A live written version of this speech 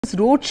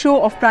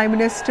Roadshow of Prime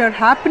Minister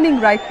happening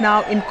right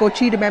now in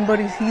Kochi. Remember,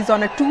 he's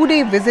on a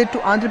 2-day visit to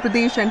Andhra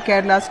Pradesh and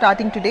Kerala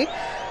starting today.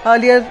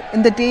 Earlier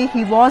in the day,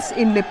 he was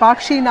in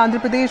Lipakshi in Andhra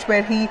Pradesh,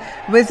 where he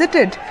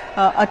visited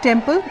a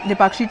temple,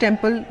 Lipakshi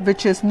temple,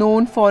 which is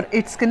known for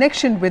its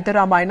connection with the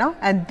Ramayana.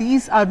 And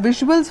these are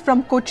visuals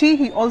from Kochi.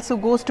 He also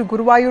goes to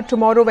Guruvayur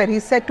tomorrow, where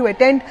he's set to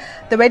attend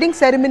the wedding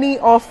ceremony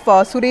of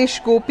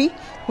Suresh Gopi,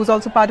 who's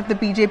also part of the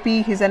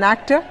BJP. He's an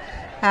actor.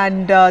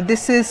 And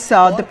this is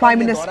the Prime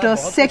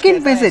Minister's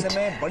second visit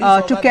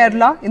to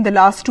Kerala in the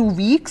last 2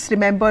 weeks.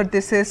 Remember,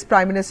 this is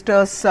Prime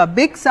Minister's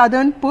big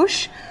southern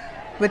push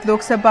with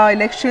Lok Sabha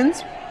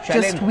elections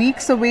just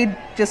weeks away,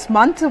 just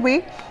months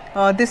away.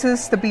 This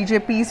is the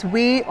BJP's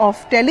way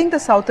of telling the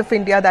south of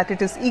India that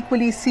it is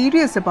equally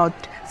serious about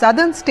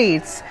southern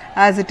states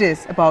as it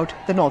is about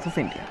the north of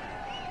India.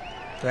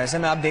 तो ऐसे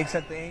में आप देख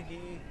सकते हैं कि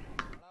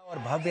और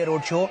भव्य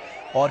road show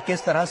और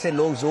किस तरह से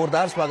लोग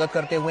जोरदार स्वागत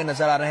करते हुए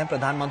नजर आ रहे हैं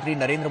प्रधानमंत्री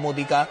नरेंद्र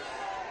मोदी का।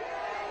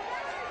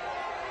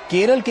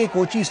 केरल के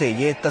कोची से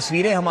ये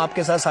तस्वीरें हम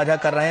आपके साथ साझा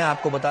कर रहे हैं।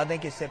 आपको बता दें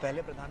कि इससे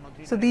पहले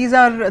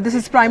प्रधानमंत्री this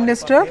is Prime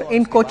Minister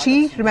in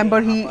Kochi.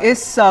 Remember, he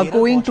is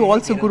going to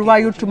also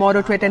Guruvayur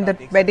tomorrow to attend the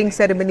wedding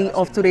ceremony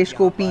of Suresh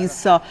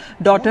Gopi's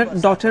daughter.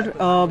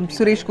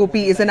 Suresh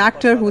Gopi is an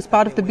actor who is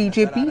part of the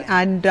BJP,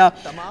 and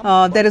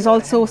there is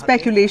also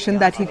speculation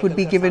that he could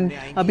be given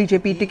a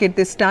BJP ticket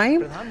this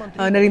time.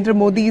 Narendra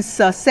Modi's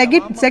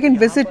second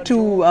visit to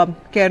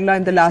Kerala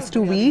in the last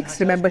 2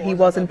 weeks. Remember, he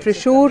was in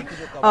Thrissur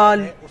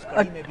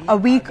a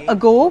week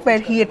ago, where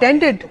he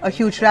attended a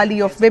huge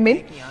rally of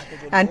women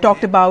and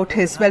talked about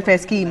his welfare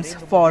schemes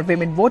for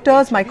women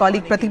voters. My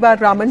colleague Pratibha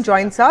Raman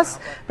joins us.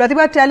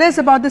 Pratibha, tell us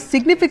about the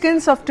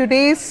significance of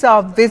today's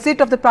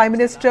visit of the Prime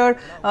Minister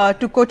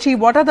to Kochi.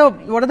 What are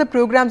the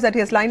programs that he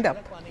has lined up?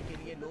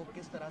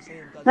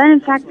 Well,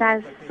 in fact,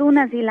 as soon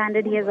as he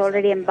landed, he has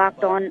already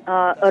embarked on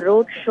a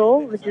road show,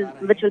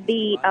 which will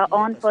be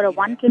on for a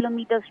 1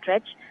 kilometer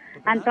stretch.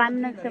 And Prime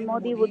Minister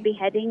Modi would be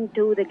heading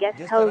to the guest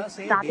house,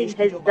 starting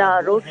his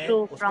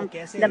roadshow from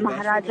the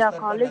Maharaja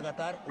College.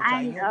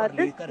 And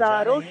this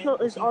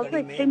roadshow is also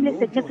extremely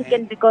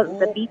significant because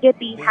the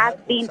BJP has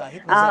been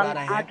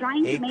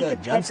trying to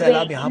make its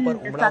headway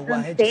in the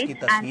southern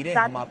states and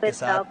start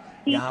with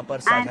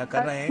and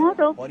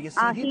tomorrow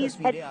he is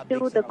headed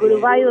to the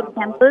Guruvayur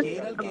temple.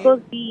 Of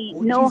course, we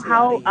know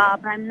how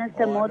Prime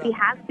Minister Modi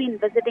has been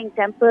visiting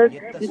temples.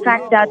 In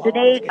fact,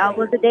 today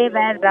was the day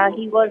where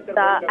he was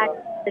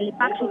at the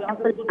Lipakshi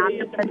temple in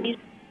Andhra Pradesh.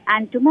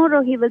 And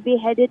tomorrow he will be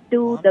headed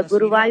to the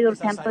Guruvayur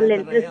temple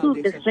in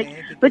Thrissur district,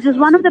 which is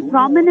one of the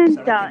prominent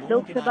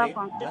Lok Sabha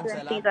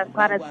constituencies as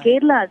far as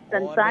Kerala is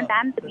concerned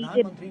and the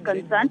BJP is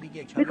concerned,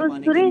 because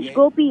Suresh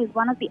Gopi is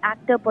one of the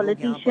actor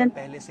politicians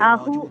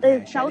who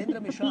is shouting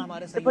to be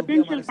the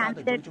potential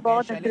candidate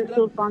for the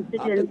Thrissur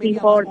constituency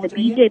for the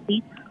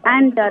BJP.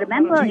 And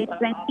remember, in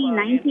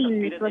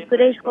 2019, it was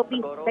Suresh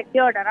Gopi who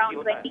secured around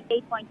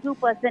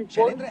 28.2%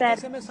 vote share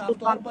to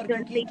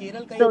constituency.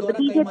 So the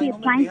BJP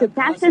is trying to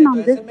cash in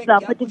on this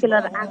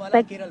particular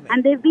aspect,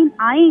 and they've been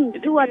eyeing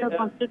 2 other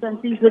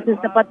constituencies, which is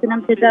the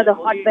Pathanamthitta, the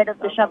hotbed of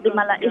the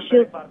Sabrimala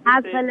issue,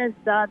 as well as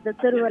the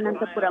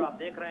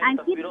Thiruvananthapuram. And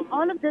keeping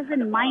all of this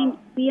in mind,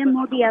 PM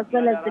Modi as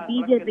well as the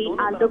BJP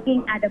are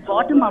looking at a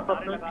bottom-up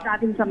approach,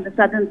 starting from the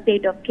southern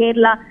state of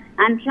Kerala,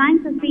 and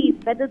trying to see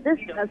whether this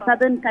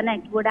southern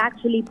connect would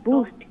actually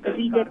boost the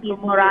BJP's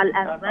morale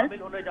as well.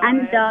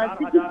 And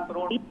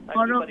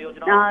tomorrow,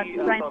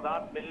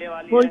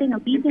 holding a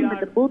meeting with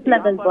the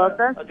booth-level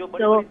workers.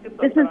 So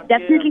this is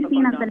definitely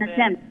seen as an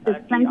attempt to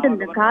strengthen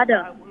the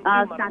cadre,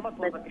 starting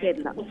with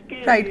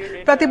Kerala.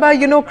 Right. Pratibha,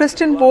 you know,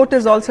 Christian vote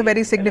is also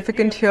very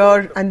significant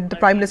here, and the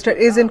Prime Minister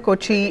is in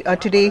Kochi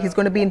today. He's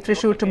going to be in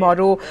Thrissur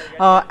tomorrow.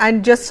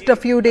 And just a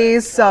few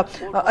days,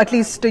 at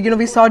least, you know,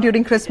 we saw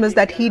during Christmas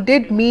that he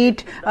did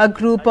meet a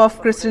group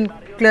of Christian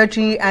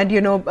clergy and,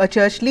 you know,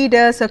 church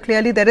leaders. So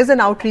clearly there is an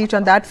outreach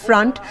on that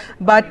front.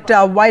 But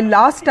while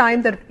last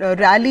time the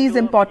rally's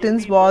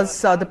importance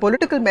was the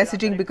political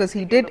messaging, because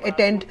he did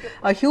attend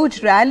a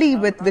huge rally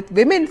with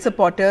women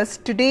supporters,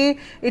 today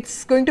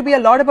it's going to be a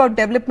lot about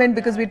development,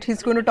 because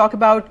he's going to talk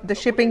about the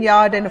shipping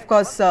yard and, of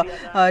course,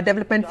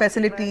 development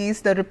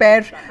facilities, the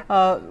repair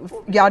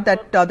yard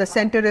that the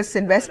centre is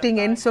investing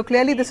in. So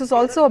clearly this is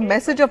also a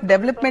message of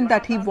development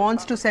that he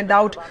wants to send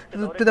out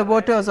to the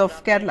voters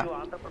of Kerala.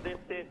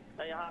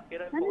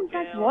 And in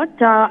fact,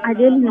 what I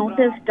really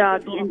noticed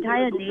the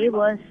entire day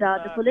was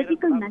the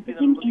political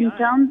messaging in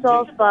terms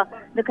of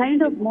the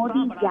kind of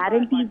Modi's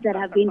guarantees that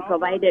have been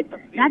provided.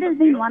 That has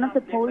been one of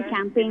the poll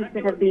campaigns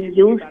that have been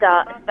used,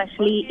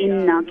 especially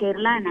in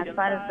Kerala, and as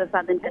far as the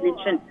Southern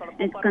Connection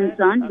is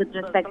concerned with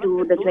respect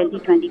to the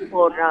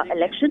 2024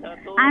 election.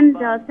 And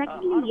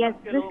secondly, yes,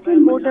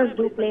 Christian voters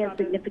do play a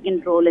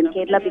significant role in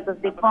Kerala, because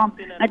they form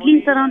at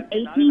least around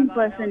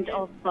 18%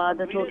 of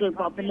the total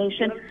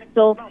population.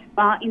 So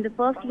in the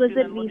first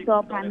visit, we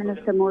saw Prime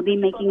Minister Modi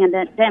making an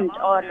attempt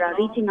or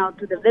reaching out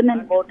to the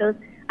women voters.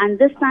 And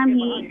this time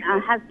he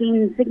has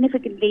been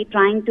significantly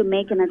trying to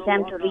make an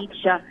attempt to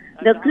reach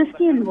the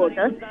Christian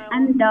voters.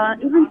 And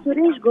even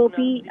Suresh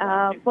Gopi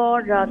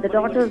for the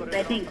daughter's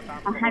wedding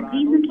had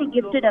recently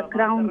gifted a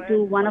crown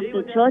to one of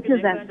the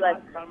churches as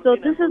well. So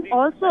this is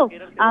also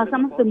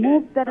some of the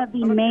moves that have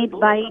been made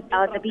by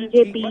the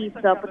BJP's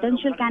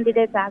potential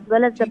candidates as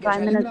well as the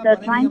Prime Minister,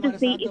 trying to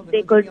see if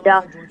they could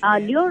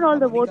lure all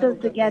the voters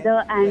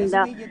together and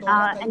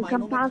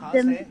encompass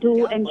them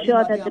to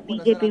ensure that the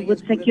BJP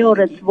would secure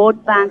its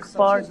vote bank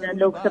for the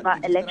Lok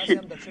Sabha election.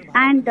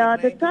 And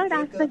the third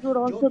aspect would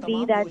also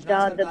be that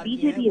the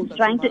BJP is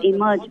trying to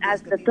emerge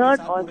as the third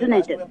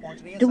alternative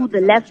to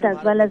the left as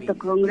well as the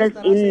Congress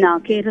in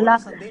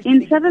Kerala.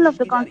 In several of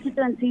the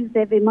constituencies,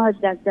 they've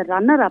emerged as the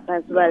runner-up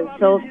as well.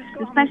 So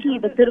especially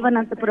the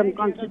Thiruvananthapuram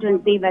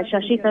constituency, where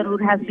Shashi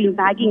Tharoor has been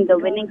bagging the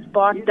winning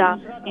spot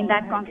in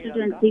that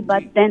constituency,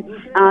 but then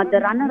the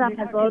runner-up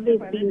has always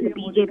been the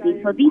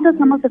BJP. So these are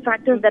some of the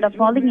factors that are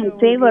falling in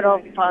favor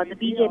of the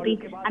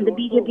BJP, and the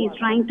BJP is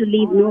trying to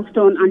leave no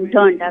stone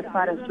unturned as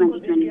far as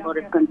 2024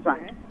 is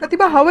concerned.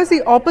 Pratibha, how is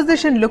the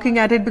opposition looking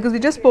at it? Because we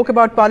just spoke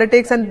about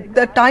politics, and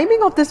the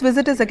timing of this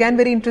visit is again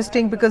very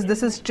interesting because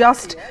this is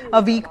just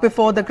a week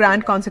before the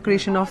grand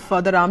consecration of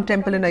the Ram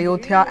Temple in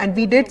Ayodhya, and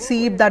we did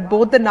see that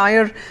both the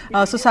Nair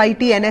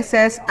Society,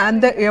 NSS,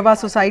 and the Eva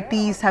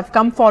societies have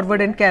come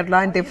forward in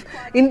Kerala, and they've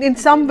in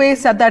some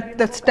ways said that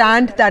the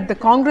stand that the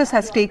Congress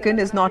has taken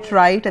is not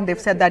right, and they've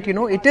said that, you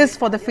know, it is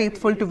for the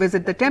faithful to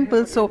visit the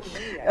temple. So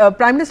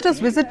Prime Minister's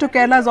visit to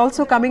Kerala is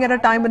also coming at a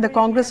time when the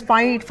Congress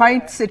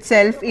finds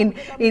itself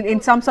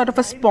in some sort of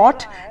a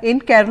spot in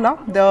Kerala.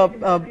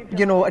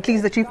 At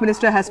least the Chief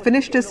Minister has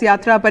finished his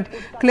yatra, but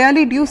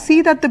clearly, do you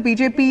see that the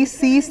BJP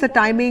sees the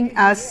timing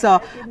as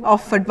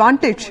of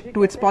advantage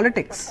to its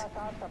politics?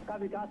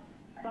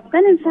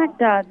 Well, in fact,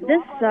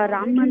 this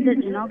Ram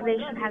Mandir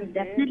inauguration has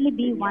definitely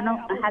been one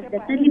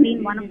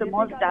of the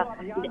most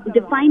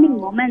defining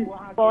moments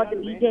for the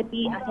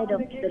BJP ahead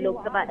of the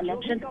Lok Sabha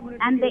election,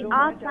 and they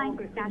are trying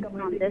to stand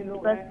on this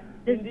because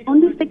there's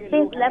only 6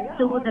 days left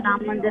to the Ram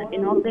Mandir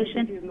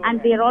inauguration,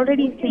 and we are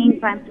already seeing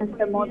Prime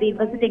Minister Modi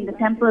visiting the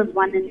temples,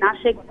 one in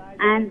Nashik,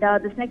 and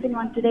the second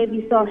one today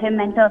we saw him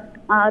enter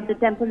the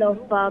temple of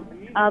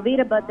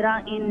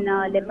Veerabhadra in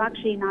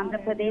Lepakshi in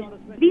Andhra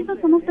Pradesh. These are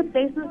some of the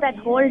places that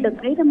hold a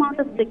great amount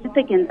of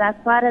significance as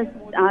far as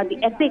the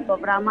epic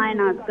of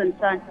Ramayana is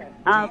concerned.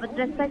 With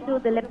respect to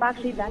the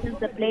Lepakshi, that is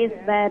the place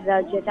where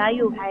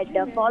Jatayu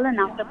had fallen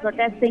after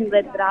protesting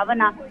with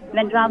Ravana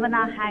when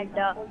Ravana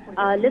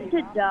had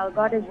lifted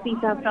Goddess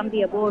Sita from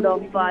the abode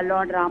of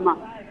Lord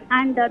Rama.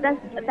 And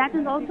that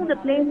is also the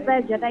place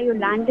where Jatayu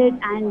landed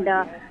and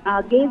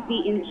gave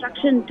the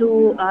instruction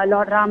to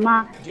Lord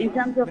Rama in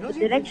terms of the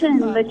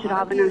direction in which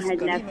Ravana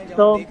had left.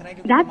 So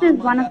that is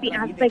one of the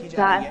aspects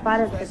as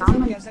far as the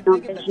Rama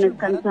inauguration is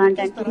concerned.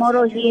 And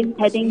tomorrow he is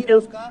heading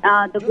to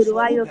the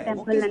Guruvayur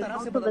temple and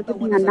also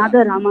visiting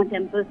another Rama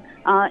temple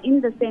in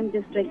the same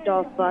district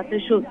of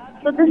Thrissur.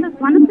 So this is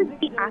one of the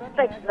key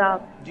aspects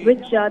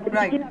which the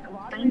BJP is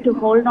trying to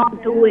hold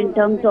on to in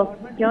terms of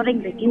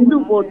securing the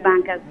Hindu vote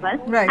bank as well.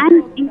 Right.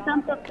 And in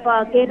terms of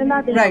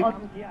Kerala, they will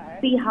also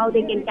see how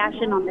they can cash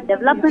in on the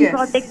development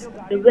projects,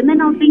 the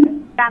women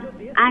outing camp,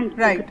 and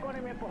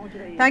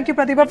Thank you,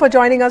 Pratibha, for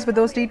joining us with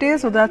those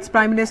details. So that's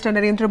Prime Minister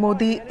Narendra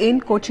Modi in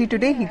Kochi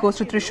today. He goes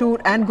to Thrissur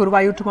and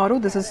Guruvayur tomorrow.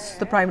 This is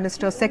the Prime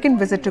Minister's second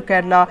visit to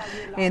Kerala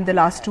in the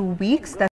last 2 weeks.